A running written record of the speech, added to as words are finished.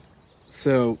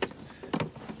So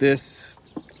this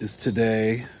is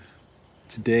today.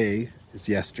 Today is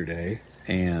yesterday,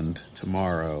 and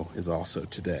tomorrow is also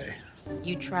today.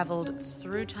 You traveled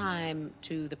through time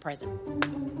to the present.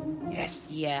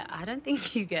 Yes. Yeah, I don't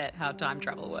think you get how time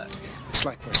travel works. It's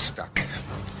like we're stuck.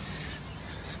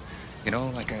 You know,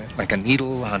 like a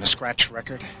needle on a scratch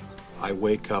record. I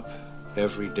wake up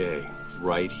every day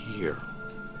right here,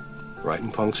 right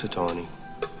in Punxsutawney,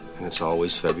 and it's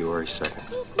always February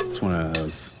 2nd. It's one of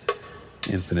those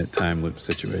infinite time loop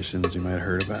situations you might have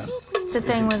heard about. It's a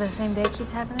thing where the same day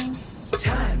keeps happening.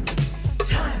 Time.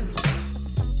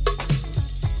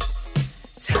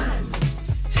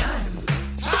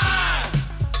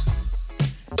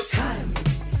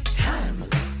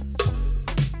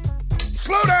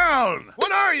 Slow down!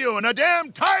 What are you, in a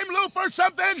damn time loop or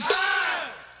something?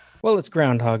 Well, it's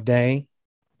Groundhog Day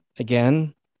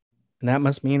again, and that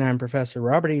must mean I'm Professor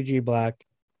Robert E.G. Black,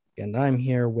 and I'm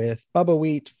here with Bubba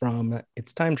Wheat from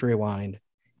It's Time to Rewind,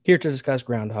 here to discuss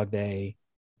Groundhog Day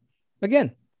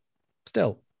again,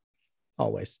 still,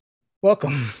 always.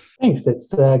 Welcome. Thanks.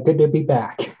 It's good to be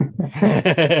back.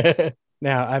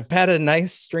 Now, I've had a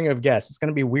nice string of guests. It's going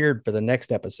to be weird for the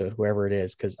next episode, whoever it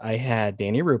is, because I had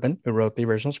Danny Rubin, who wrote the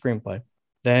original screenplay.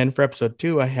 Then for episode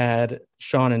 2, I had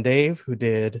Sean and Dave, who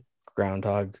did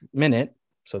Groundhog Minute.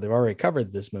 So they've already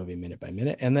covered this movie minute by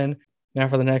minute. And then now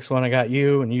for the next one, I got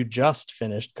you, and you just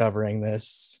finished covering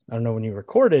this. I don't know when you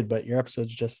recorded, but your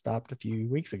episodes just stopped a few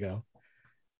weeks ago.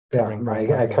 Yeah,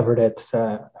 I covered it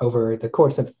over the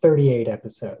course of 38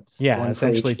 episodes. Yeah,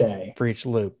 essentially for each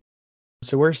loop.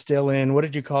 So we're still in, what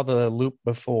did you call the loop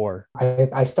before?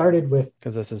 I started with...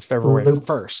 Because this is February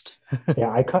 1st. Yeah,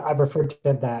 I referred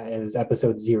to that as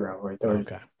episode 0 or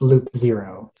okay. Loop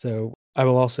 0. So I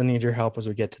will also need your help as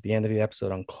we get to the end of the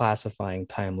episode on classifying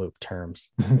time loop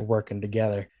terms. We're working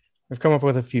together. We've come up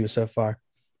with a few so far.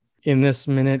 In this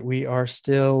minute, we are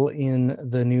still in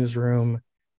the newsroom.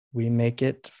 We make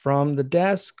it from the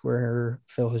desk where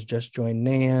Phil has just joined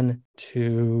Nan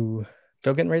to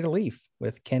Phil getting ready to leave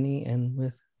with Kenny and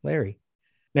with Larry.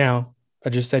 Now, I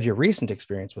just said your recent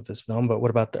experience with this film, but what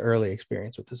about the early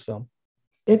experience with this film?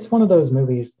 It's one of those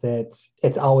movies that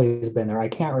it's always been there. I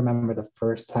can't remember the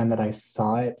first time that I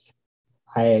saw it.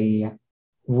 I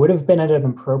would have been at an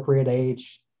appropriate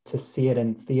age to see it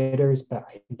in theaters, but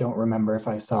I don't remember if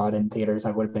I saw it in theaters.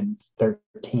 I would have been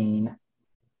 13.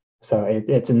 So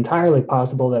it's entirely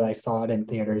possible that I saw it in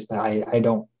theaters, but I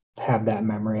don't have that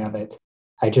memory of it.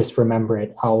 I just remember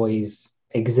it always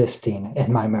existing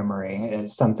in my memory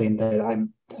as something that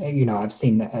I've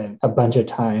seen a bunch of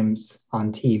times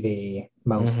on TV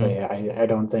mostly. I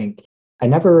don't think I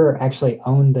never actually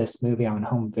owned this movie on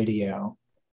home video,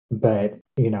 but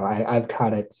I've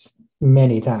caught it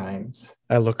many times.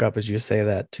 I look up as you say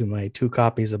that to my 2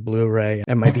 copies of Blu-ray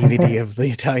and my DVD of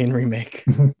the Italian remake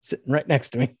sitting right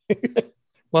next to me.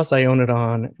 Plus, I own it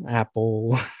on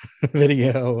Apple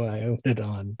Video. I own it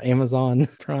on Amazon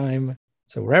Prime.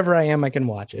 So wherever I am, I can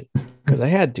watch it because I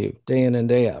had to day in and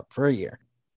day out for a year,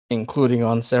 including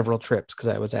on several trips because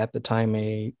I was at the time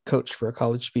a coach for a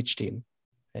college speech team.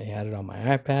 I had it on my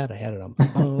iPad. I had it on my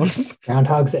phone.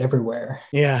 Groundhogs everywhere.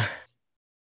 Yeah.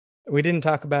 We didn't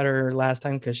talk about her last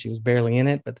time because she was barely in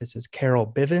it, but this is Carol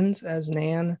Bivens as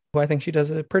Nan, who I think she does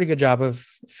a pretty good job of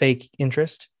fake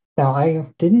interest. Now, I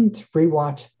didn't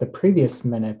rewatch the previous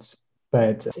minutes,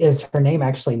 but is her name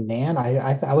actually Nan?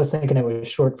 I was thinking it was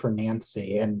short for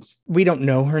Nancy. And we don't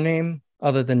know her name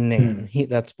other than Nan.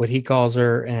 That's what he calls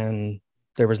her, and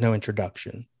there was no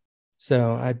introduction.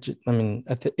 So,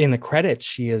 in the credits,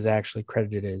 she is actually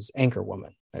credited as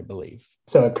Anchorwoman, I believe.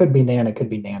 So it could be Nan, it could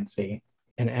be Nancy.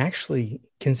 And actually,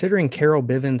 considering Carol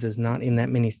Bivens is not in that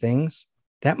many things,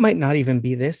 that might not even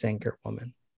be this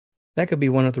Anchorwoman. That could be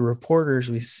one of the reporters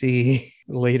we see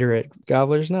later at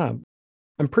Gobbler's Knob.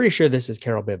 I'm pretty sure this is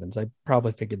Carol Bivens. I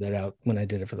probably figured that out when I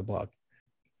did it for the blog.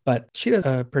 But she does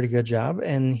a pretty good job.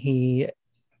 And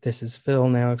this is Phil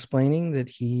now explaining that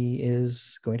he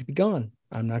is going to be gone.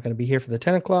 I'm not going to be here for the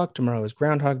 10 o'clock. Tomorrow is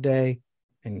Groundhog Day.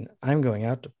 And I'm going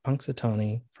out to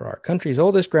Punxsutawney for our country's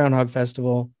oldest Groundhog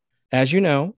Festival. As you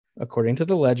know, according to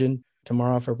the legend,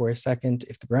 tomorrow, February 2nd,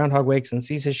 if the groundhog wakes and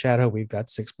sees his shadow, we've got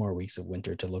 6 more weeks of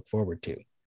winter to look forward to.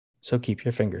 So keep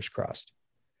your fingers crossed.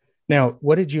 Now,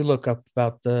 what did you look up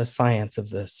about the science of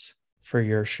this for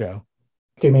your show?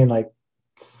 Do you mean like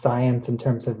science in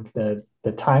terms of the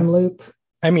time loop?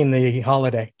 I mean the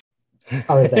holiday.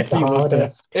 Oh, the holiday.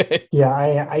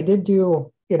 Yeah, I did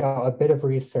do a bit of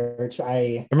research.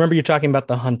 I remember you talking about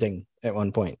the hunting at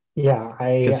one point. Yeah,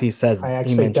 because he says I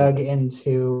actually dug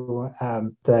into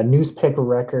the newspaper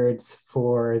records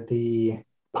for the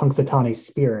Punxsutawney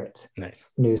Spirit Nice.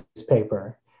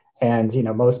 newspaper. And,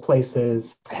 most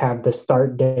places have the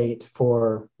start date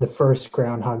for the first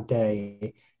Groundhog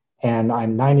Day. And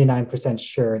I'm 99%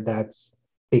 sure that's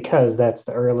because that's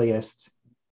the earliest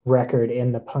record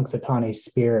in the Punxsutawney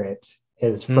Spirit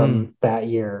is from that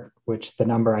year, which the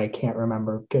number I can't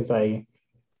remember because it's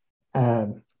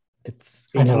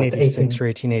I know 1886 it's or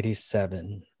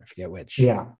 1887. I forget which.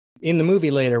 Yeah. In the movie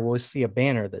later, we'll see a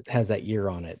banner that has that year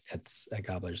on it. It's at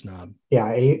Gobbler's Knob.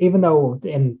 Yeah, even though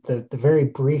in the very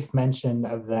brief mention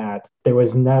of that, there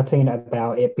was nothing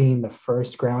about it being the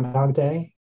first Groundhog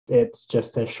Day. It's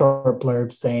just a short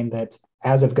blurb saying that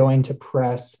as of going to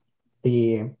press,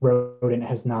 the rodent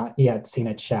has not yet seen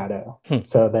its shadow.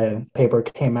 So the paper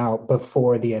came out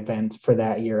before the event for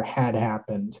that year had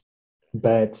happened.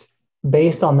 But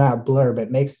based on that blurb, it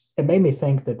made me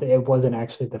think that it wasn't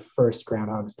actually the first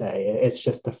Groundhog's Day. It's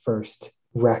just the first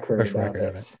record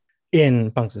of it.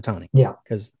 In Punxsutawney. Yeah.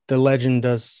 Because the legend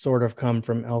does sort of come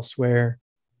from elsewhere.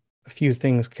 A few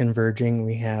things converging.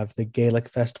 We have the Gaelic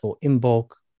festival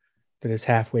Imbolc that is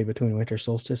halfway between winter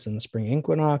solstice and the spring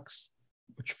equinox,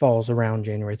 which falls around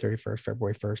January 31st,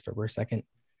 February 1st, February 2nd.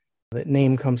 That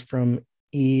name comes from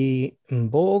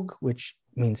Imbolg, which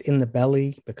means in the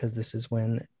belly, because this is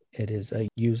when it is a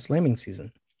ewe's lambing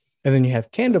season. And then you have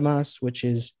Candlemas, which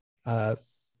is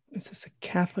this a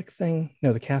Catholic thing?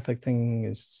 No, the Catholic thing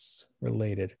is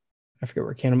related. I forget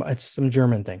where Candlemas, it's some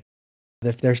German thing.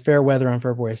 If there's fair weather on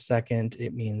February 2nd,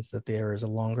 it means that there is a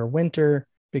longer winter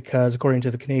because according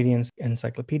to the Canadian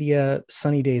Encyclopedia,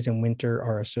 sunny days in winter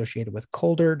are associated with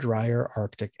colder, drier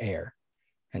Arctic air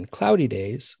and cloudy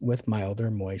days with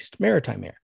milder, moist maritime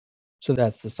air. So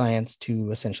that's the science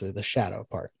to essentially the shadow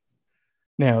part.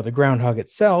 Now, the groundhog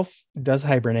itself does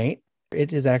hibernate.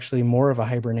 It is actually more of a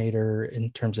hibernator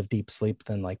in terms of deep sleep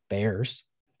than like bears.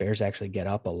 Bears actually get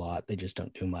up a lot. They just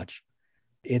don't do much.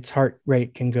 Its heart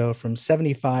rate can go from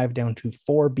 75 down to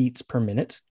 4 beats per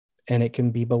minute, and it can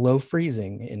be below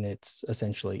freezing in its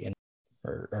essentially,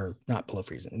 or not below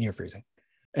freezing, near freezing.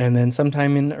 And then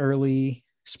sometime in early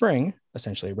spring,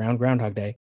 essentially around Groundhog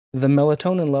Day, the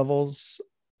melatonin levels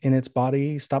in its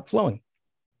body stop flowing.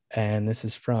 And this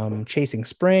is from Chasing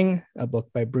Spring, a book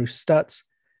by Bruce Stutz.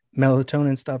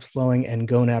 Melatonin stops flowing and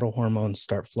gonadal hormones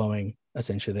start flowing.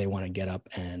 Essentially, they want to get up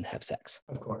and have sex.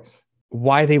 Of course.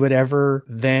 Why they would ever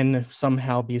then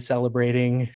somehow be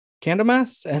celebrating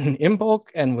Candlemas and Imbolc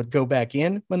and would go back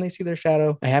in when they see their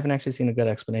shadow, I haven't actually seen a good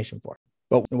explanation for.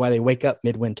 But why they wake up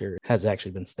midwinter has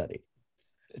actually been studied.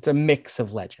 It's a mix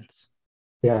of legends.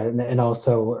 Yeah, and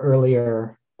also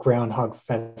earlier groundhog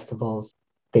festivals,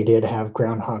 they did have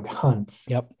groundhog hunts.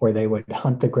 Yep. Where they would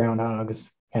hunt the groundhogs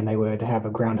and they would have a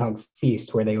groundhog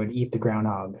feast where they would eat the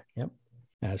groundhog. Yep.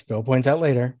 As Phil points out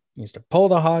later, he used to pull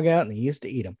the hog out and he used to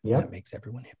eat him. Yep. That makes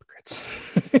everyone hypocrites.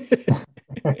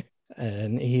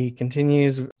 And he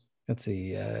continues, let's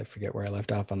see, I forget where I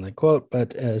left off on the quote,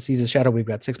 but sees his shadow. We've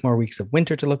got 6 more weeks of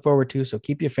winter to look forward to, so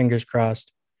keep your fingers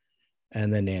crossed.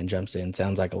 And then Nan jumps in.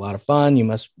 Sounds like a lot of fun. You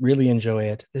must really enjoy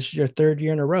it. This is your 3rd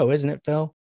year in a row, isn't it,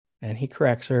 Phil? And he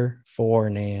corrects her,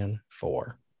 4, Nan,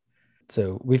 4.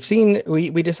 So we've seen, we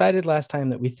decided last time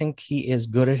that we think he is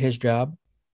good at his job,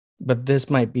 but this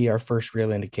might be our first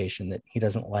real indication that he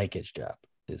doesn't like his job,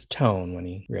 his tone when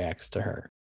he reacts to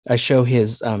her. I show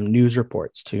his news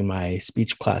reports to my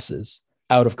speech classes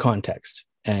out of context.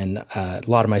 And a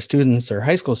lot of my students are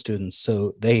high school students,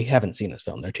 so they haven't seen this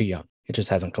film. They're too young. It just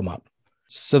hasn't come up.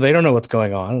 So they don't know what's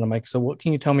going on. And I'm like, so what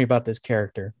can you tell me about this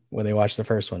character when they watch the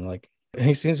first one? Like,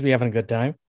 he seems to be having a good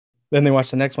time. Then they watch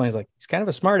the next one. He's like, he's kind of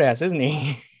a smart ass, isn't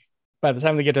he? By the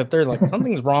time they get to the 3rd, like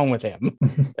something's wrong with him.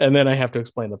 And then I have to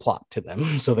explain the plot to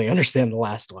them so they understand the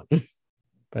last one.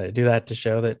 But I do that to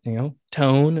show that,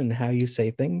 tone and how you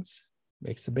say things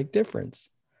makes a big difference.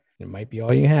 It might be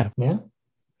all you have. Yeah.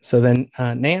 So then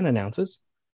Nan announces,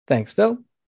 thanks, Phil.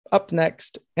 Up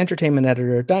next, entertainment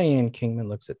editor Diane Kingman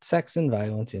looks at sex and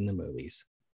violence in the movies.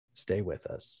 Stay with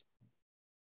us.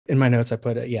 In my notes, I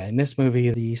put, in this movie,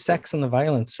 the sex and the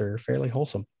violence are fairly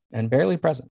wholesome and barely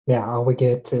present. Yeah, all we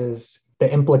get is the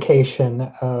implication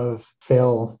of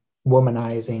Phil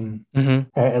womanizing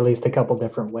at least a couple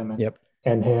different women. Yep.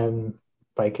 And him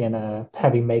like in a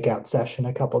heavy makeout session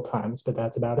a couple times, but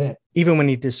that's about it. Even when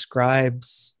he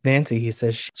describes Nancy, he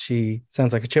says she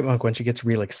sounds like a chipmunk when she gets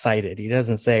real excited. He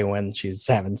doesn't say when she's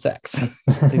having sex.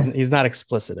 He's not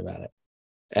explicit about it.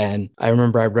 And I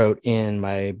remember I wrote in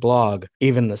my blog,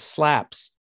 even the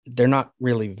slaps, they're not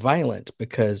really violent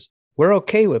because we're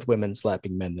okay with women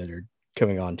slapping men that are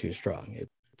coming on too strong.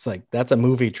 It's like, that's a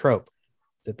movie trope,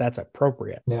 that's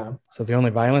appropriate. Yeah. So the only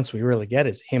violence we really get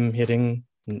is him hitting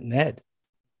Ned.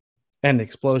 And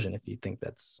explosion, if you think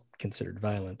that's considered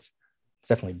violence. It's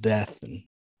definitely death and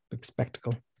big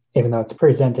spectacle. Even though it's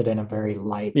presented in a very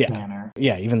light Yeah. manner.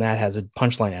 Yeah, even that has a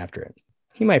punchline after it.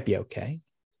 He might be okay.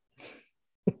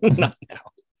 Not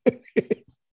now.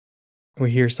 We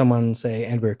hear someone say,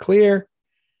 and we're clear.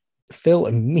 Phil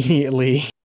immediately,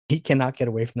 he cannot get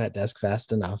away from that desk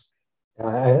fast enough.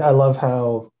 I love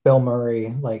how Bill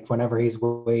Murray, like whenever he's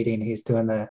waiting, he's doing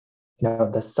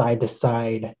the side to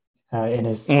side in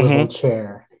his swivel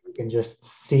chair. You can just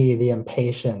see the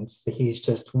impatience. He's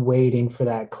just waiting for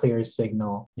that clear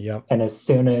signal. Yep. And as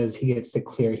soon as he gets the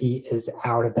clear, he is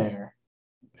out of there.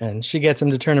 And she gets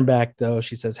him to turn her back, though.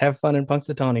 She says, have fun in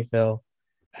Punxsutawney, Phil.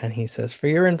 And he says, for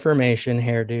your information,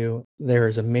 Hairdo, there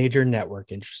is a major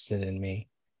network interested in me.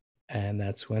 And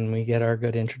that's when we get our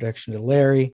good introduction to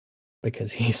Larry,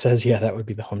 because he says, yeah, that would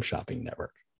be the Home Shopping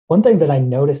Network. One thing that I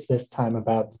noticed this time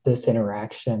about this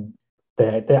interaction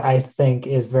that I think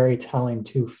is very telling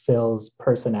to Phil's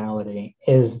personality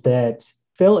is that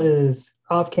Phil is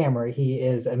off camera. He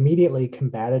is immediately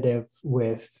combative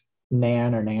with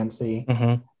Nan or Nancy.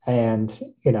 Mm-hmm. And,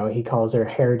 he calls her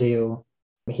Hairdo.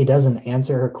 He doesn't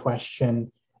answer her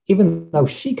question, even though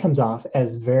she comes off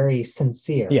as very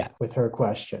sincere with her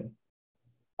question.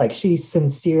 Like she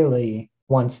sincerely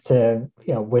wants to,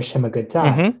 wish him a good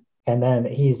time. Mm-hmm. And then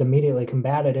he's immediately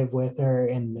combative with her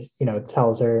and,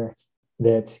 tells her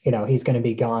that, he's going to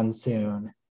be gone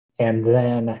soon. And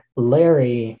then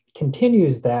Larry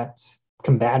continues that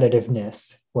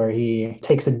combativeness where he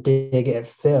takes a dig at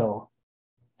Phil.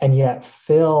 And yet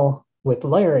Phil with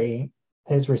Larry,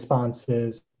 his response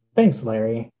is, thanks,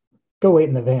 Larry. Go wait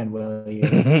in the van, will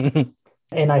you?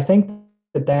 And I think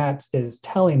that is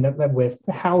telling that with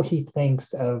how he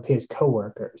thinks of his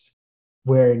coworkers,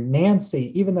 where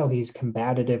Nancy, even though he's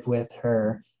combative with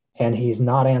her and he's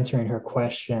not answering her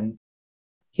question,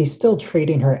 he's still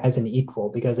treating her as an equal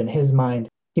because in his mind,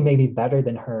 he may be better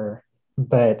than her,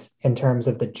 but in terms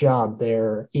of the job,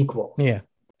 they're equals. Yeah.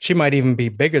 She might even be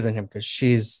bigger than him because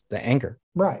she's the anchor.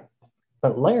 Right.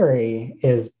 But Larry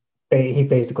he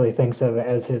basically thinks of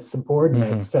as his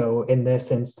subordinate. Mm-hmm. So in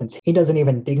this instance, he doesn't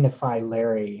even dignify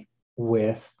Larry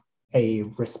with a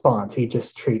response. He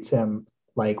just treats him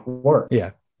like work.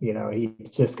 Yeah. He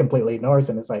just completely ignores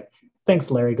him. It's like,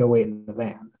 thanks, Larry, go wait in the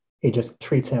van. He just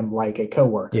treats him like a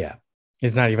coworker. Yeah.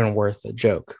 He's not even worth a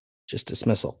joke, just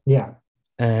dismissal. Yeah.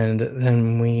 And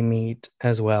then we meet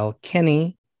as well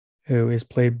Kenny, who is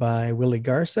played by Willie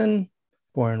Garson,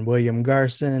 born William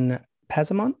Garson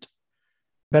Pazamont,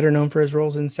 better known for his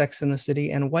roles in Sex and the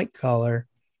City and White Collar,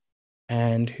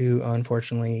 and who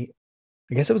unfortunately,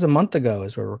 I guess it was a month ago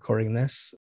as we're recording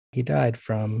this, he died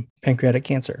from pancreatic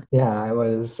cancer. Yeah, I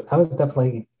was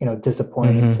definitely,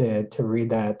 disappointed to read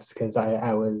that because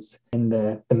I was in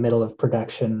the middle of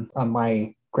production on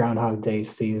my Groundhog Day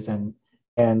season,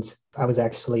 and I was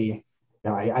actually,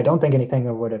 I don't think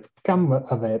anything would have come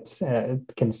of it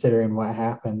considering what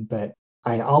happened, but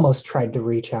I almost tried to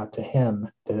reach out to him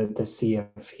to see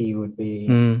if he would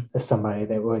be somebody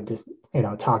that would just,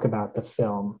 talk about the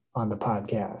film on the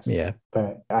podcast. Yeah.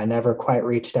 But I never quite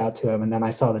reached out to him. And then I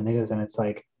saw the news and it's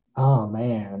like, oh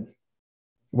man.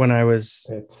 That's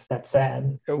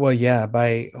sad. Well, yeah,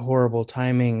 by horrible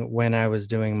timing, when I was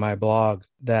doing my blog,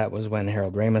 that was when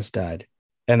Harold Ramis died.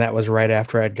 And that was right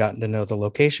after I'd gotten to know the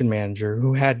location manager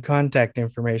who had contact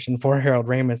information for Harold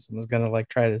Ramis and was going to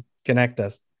try to connect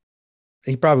us.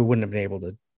 He probably wouldn't have been able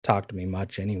to talk to me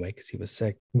much anyway because he was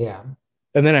sick. Yeah.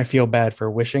 And then I feel bad for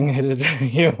wishing it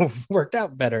had worked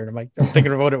out better. And I'm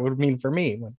thinking of what it would mean for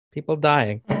me when people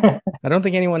dying. I don't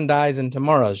think anyone dies in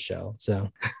tomorrow's show. So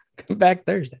come back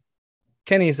Thursday.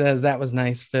 Kenny says, that was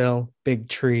nice, Phil. Big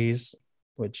trees,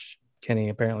 which Kenny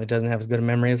apparently doesn't have as good a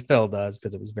memory as Phil does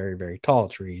because it was very, very tall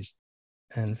trees.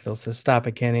 And Phil says, stop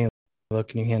it, Kenny. Look,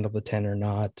 can you handle the 10 or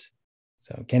not?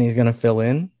 So Kenny's going to fill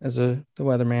in as the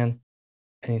weatherman.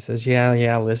 And he says,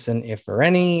 yeah, listen, if for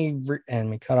any... And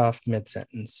we cut off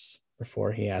mid-sentence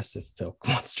before he asks if Phil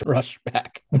wants to rush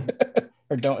back.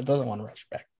 Or doesn't want to rush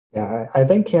back. Yeah, I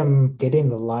think him getting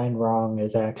the line wrong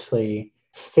is actually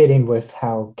fitting with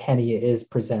how Kenny is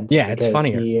presented. Yeah, it's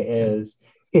funnier.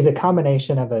 He's a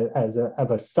combination of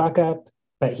a suck-up,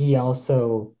 but he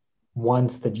also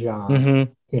wants the job, in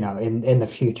the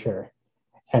future.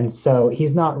 And so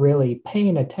he's not really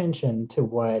paying attention to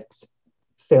what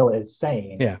Phil is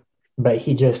saying. Yeah. But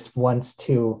he just wants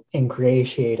to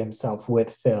ingratiate himself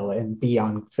with Phil and be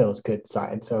on Phil's good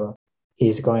side. So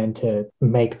he's going to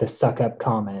make the suck up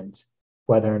comment,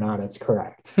 whether or not it's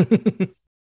correct.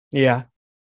 Yeah.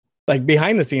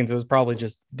 Behind the scenes, it was probably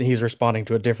just he's responding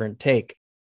to a different take.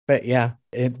 But yeah,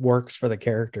 it works for the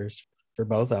characters for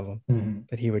both of them. Mhm.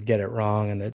 That he would get it wrong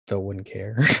and that Phil wouldn't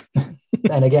care.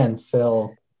 And again,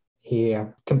 Phil, he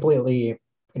completely,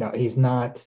 he's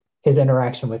not, his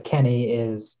interaction with Kenny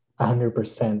is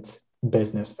 100%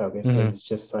 business focused. Mhm. It's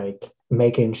just like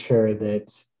making sure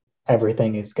that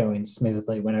everything is going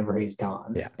smoothly whenever he's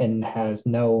gone, Yeah. and has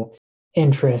no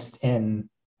interest in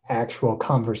actual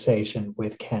conversation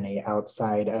with Kenny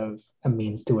outside of a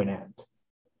means to an end.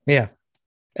 Yeah.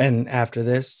 And after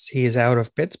this, he is out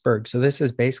of Pittsburgh. So this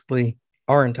is basically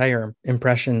our entire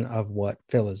impression of what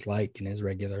Phil is like in his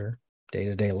regular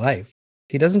day-to-day life.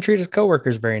 He doesn't treat his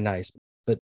coworkers very nice,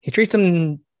 but he treats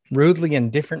them rudely in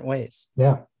different ways.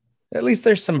 Yeah. At least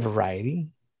there's some variety.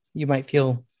 You might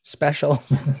feel special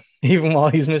even while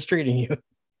he's mistreating you.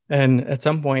 And at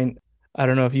some point, I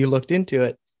don't know if you looked into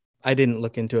it. I didn't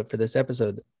look into it for this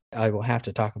episode. I will have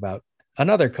to talk about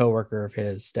another coworker of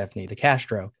his, Stephanie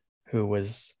DeCastro, who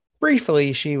was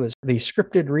briefly, she was the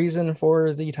scripted reason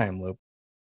for the time loop.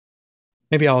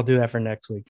 Maybe I'll do that for next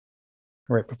week,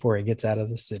 right before he gets out of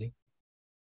the city.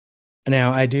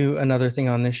 Now, I do another thing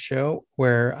on this show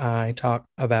where I talk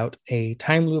about a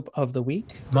time loop of the week.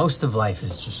 Most of life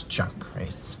is just junk, right?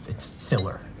 It's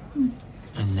filler.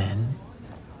 And then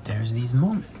there's these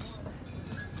moments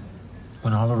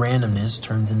when all the randomness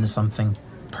turns into something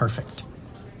perfect.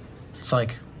 It's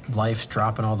like life's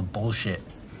dropping all the bullshit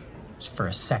just for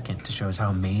a second to show us how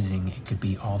amazing it could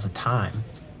be all the time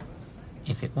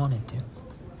if it wanted to.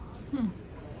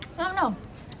 I don't know.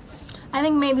 I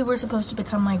think maybe we're supposed to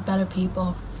become like better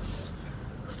people.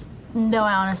 Though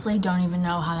I honestly don't even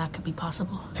know how that could be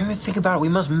possible. Ever think about it? We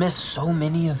must miss so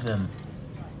many of them.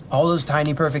 All those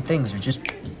tiny perfect things are just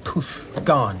poof,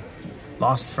 gone,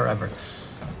 lost forever.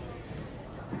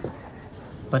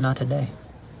 But not today.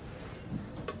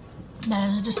 That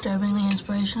is a disturbingly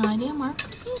inspirational idea, Mark.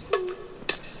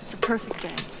 It's a perfect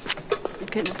day. You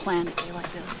couldn't have planned a day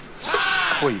like this.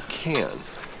 Well, you can.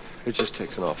 It just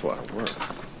takes an awful lot of work.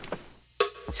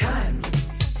 Time.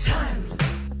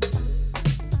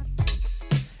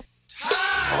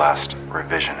 The last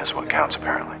revision is what counts,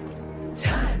 apparently.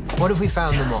 What if we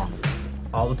found them all?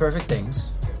 All the perfect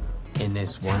things in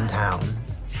this one town,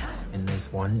 in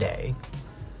this one day.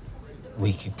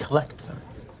 We could collect them.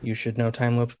 You should know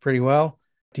time loops pretty well.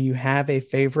 Do you have a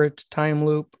favorite time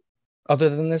loop other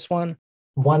than this one?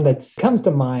 One that comes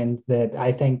to mind that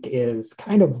I think is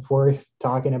kind of worth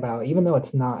talking about, even though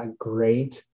it's not a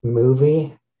great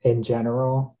movie in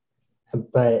general,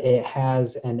 but it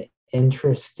has an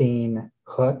interesting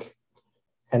hook.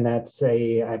 And that's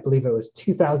I believe it was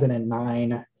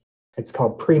 2009. It's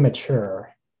called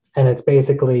Premature. And it's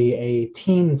basically a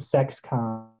teen sex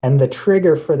con. And the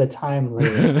trigger for the time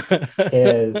loop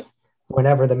is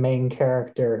whenever the main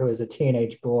character, who is a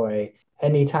teenage boy,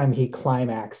 anytime he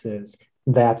climaxes,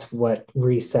 that's what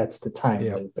resets the time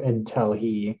loop until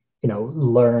he,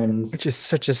 learns. Which is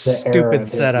such a stupid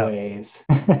setup.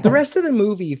 The rest of the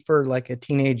movie for like a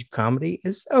teenage comedy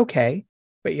is okay.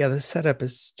 But yeah, the setup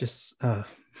is just,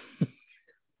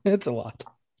 it's a lot.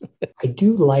 I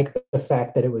do like the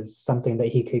fact that it was something that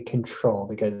he could control,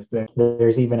 because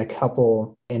there's even a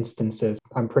couple instances,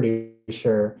 I'm pretty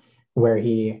sure, where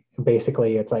he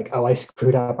basically, it's like, oh, I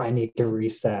screwed up, I need to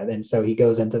reset. And so he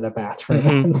goes into the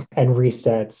bathroom and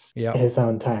resets his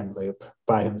own time loop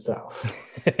by himself.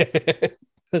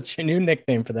 That's your new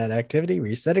nickname for that activity,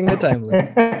 resetting the time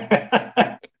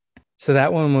loop. So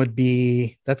that one would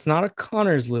be, that's not a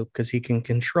Connor's loop because he can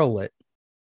control it.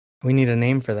 We need a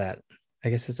name for that. I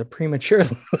guess it's a premature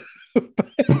loop.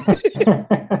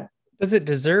 Does it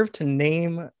deserve to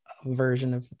name a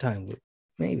version of the time loop?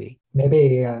 Maybe.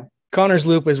 Connor's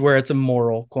loop is where it's a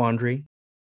moral quandary.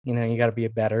 You got to be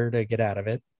better to get out of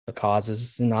it. The cause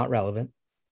is not relevant.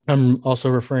 I'm also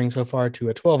referring so far to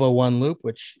a 1201 loop,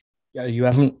 which you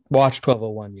haven't watched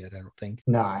 1201 yet, I don't think.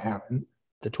 No, I haven't.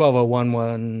 The 1201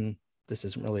 one, this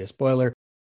isn't really a spoiler.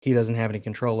 He doesn't have any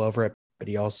control over it, but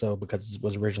he also, because it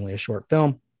was originally a short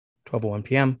film, 12:01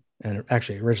 p.m., and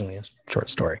actually originally a short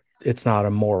story. It's not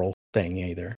a moral thing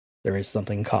either. There is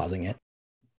something causing it.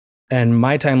 And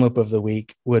my time loop of the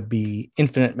week would be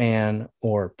Infinite Man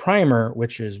or Primer,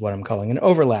 which is what I'm calling an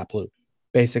overlap loop.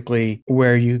 Basically,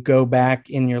 where you go back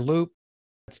in your loop,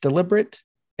 it's deliberate,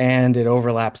 and it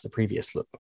overlaps the previous loop.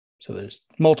 So there's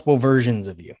multiple versions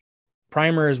of you.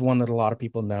 Primer is one that a lot of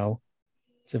people know.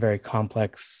 It's a very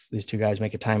complex, these two guys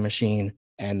make a time machine,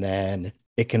 and then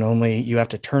you have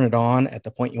to turn it on at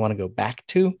the point you want to go back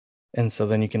to. And so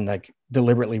then you can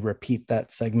deliberately repeat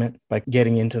that segment by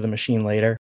getting into the machine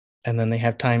later. And then they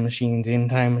have time machines in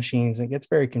time machines. It gets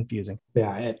very confusing.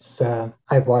 Yeah, it's,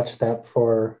 I've watched that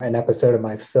for an episode of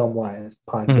my FilmWise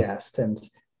podcast. And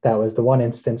That was the one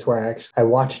instance where I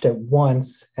watched it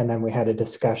once and then we had a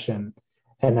discussion.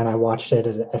 And then I watched it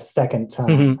a second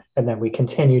time, and then we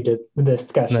continued the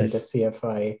discussion to see if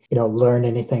I, learned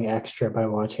anything extra by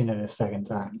watching it a second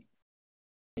time.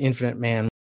 Infinite Man,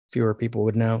 fewer people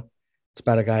would know. It's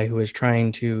about a guy who is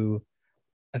trying to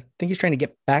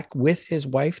get back with his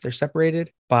wife. They're separated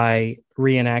by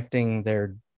reenacting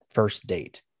their first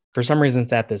date. For some reason,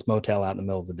 it's at this motel out in the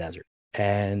middle of the desert.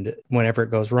 And whenever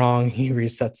it goes wrong, he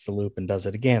resets the loop and does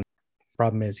it again.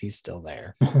 Problem is he's still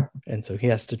there. And so he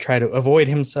has to try to avoid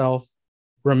himself,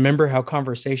 remember how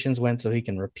conversations went so he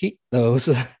can repeat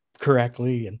those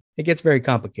correctly. And it gets very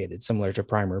complicated, similar to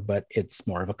Primer, but it's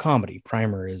more of a comedy.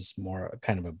 Primer is more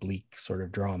kind of a bleak sort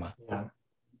of drama. Yeah.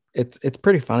 It's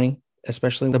pretty funny,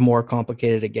 especially the more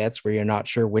complicated it gets, where you're not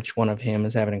sure which one of him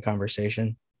is having a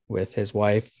conversation with his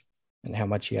wife and how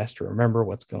much he has to remember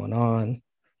what's going on.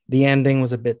 The ending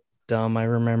was a bit dumb, I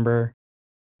remember.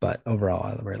 But overall,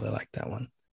 I really like that one. In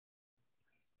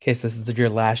case this is your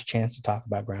last chance to talk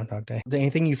about Groundhog Day.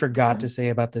 Anything you forgot to say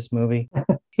about this movie?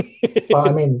 Well,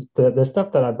 I mean, the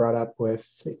stuff that I brought up with,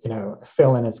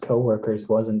 Phil and his coworkers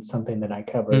wasn't something that I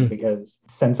covered because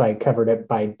since I covered it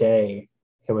by day,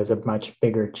 it was a much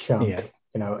bigger chunk. Yeah.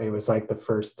 It was like the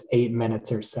first 8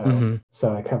 minutes or so.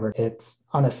 So I covered it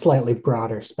on a slightly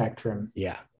broader spectrum.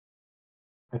 Yeah.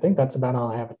 I think that's about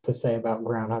all I have to say about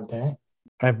Groundhog Day.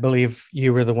 I believe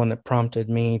you were the one that prompted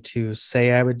me to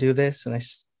say I would do this, and I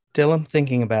still am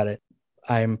thinking about it.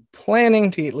 I'm planning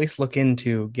to at least look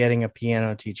into getting a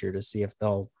piano teacher to see if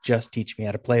they'll just teach me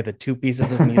how to play the 2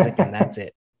 pieces of music and that's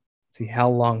it. See how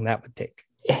long that would take.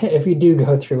 If you do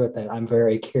go through with it, I'm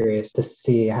very curious to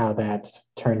see how that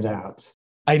turns out.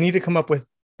 I need to come up with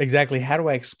exactly how do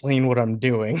I explain what I'm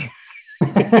doing.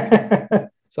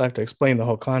 So I have to explain the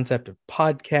whole concept of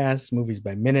podcasts, movies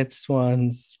by minutes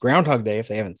ones, Groundhog Day if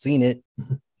they haven't seen it.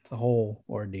 It's a whole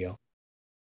ordeal.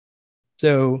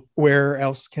 So where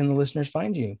else can the listeners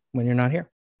find you when you're not here?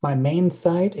 My main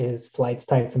site is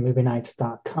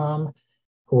flightstitesandmovienights.com,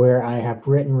 where I have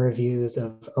written reviews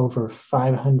of over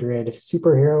 500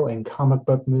 superhero and comic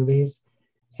book movies.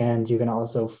 And you can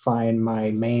also find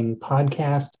my main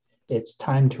podcast. It's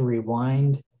Time to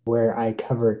Rewind, where I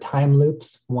cover time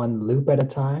loops, one loop at a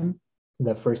time.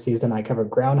 The first season, I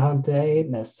covered Groundhog Day.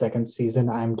 The second season,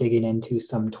 I'm digging into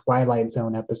some Twilight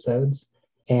Zone episodes.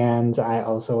 And I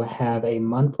also have a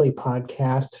monthly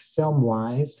podcast,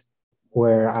 Filmwise,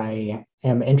 where I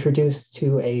am introduced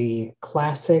to a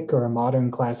classic or a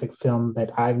modern classic film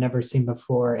that I've never seen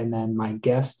before. And then my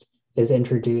guest is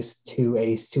introduced to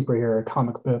a superhero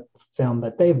comic book film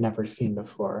that they've never seen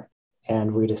before.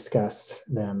 And we discuss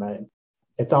them.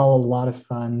 It's all a lot of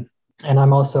fun. And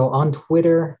I'm also on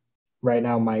Twitter. Right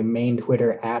now, my main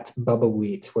Twitter at Bubba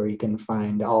Wheat, where you can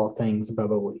find all things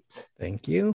Bubba Wheat. Thank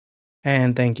you.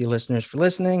 And thank you, listeners, for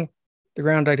listening. The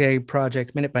Groundhog Day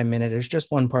Project, Minute by Minute, is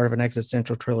just one part of an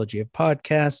existential trilogy of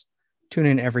podcasts. Tune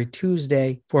in every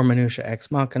Tuesday for Minutia Ex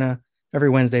Machina,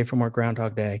 every Wednesday for more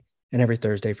Groundhog Day, and every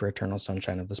Thursday for Eternal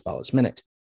Sunshine of the Spotless Minute.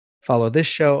 Follow this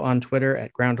show on Twitter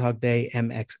at Groundhog Day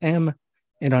MXM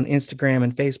and on Instagram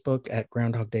and Facebook at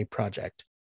Groundhog Day Project.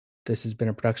 This has been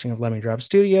a production of Lemming Drops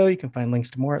Studio. You can find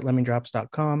links to more at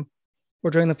lemmingdrops.com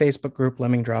or join the Facebook group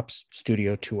Lemming Drops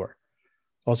Studio Tour.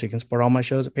 Also, you can support all my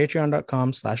shows at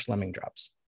patreon.com/lemmingdrops.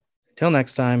 Until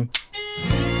next time.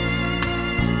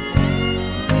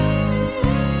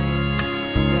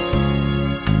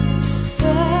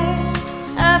 First,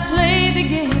 I played the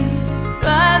game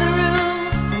by the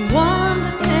rules from 1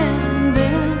 to 10.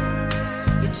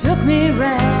 Then you took me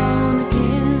round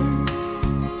again.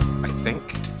 I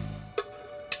think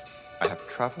I have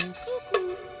traveled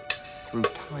through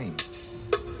time.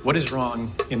 What is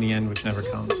wrong in the end which never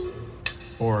comes?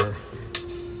 Or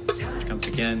which comes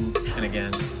again and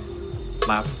again,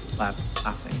 laughing like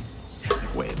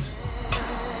waves.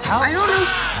 I don't know.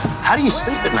 How do you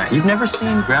sleep at night? You've never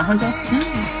seen Groundhog Day?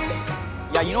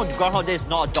 Yeah, you know Groundhog Day is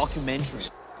not a documentary.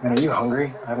 Man, are you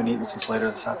hungry? I haven't eaten since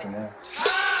later this afternoon.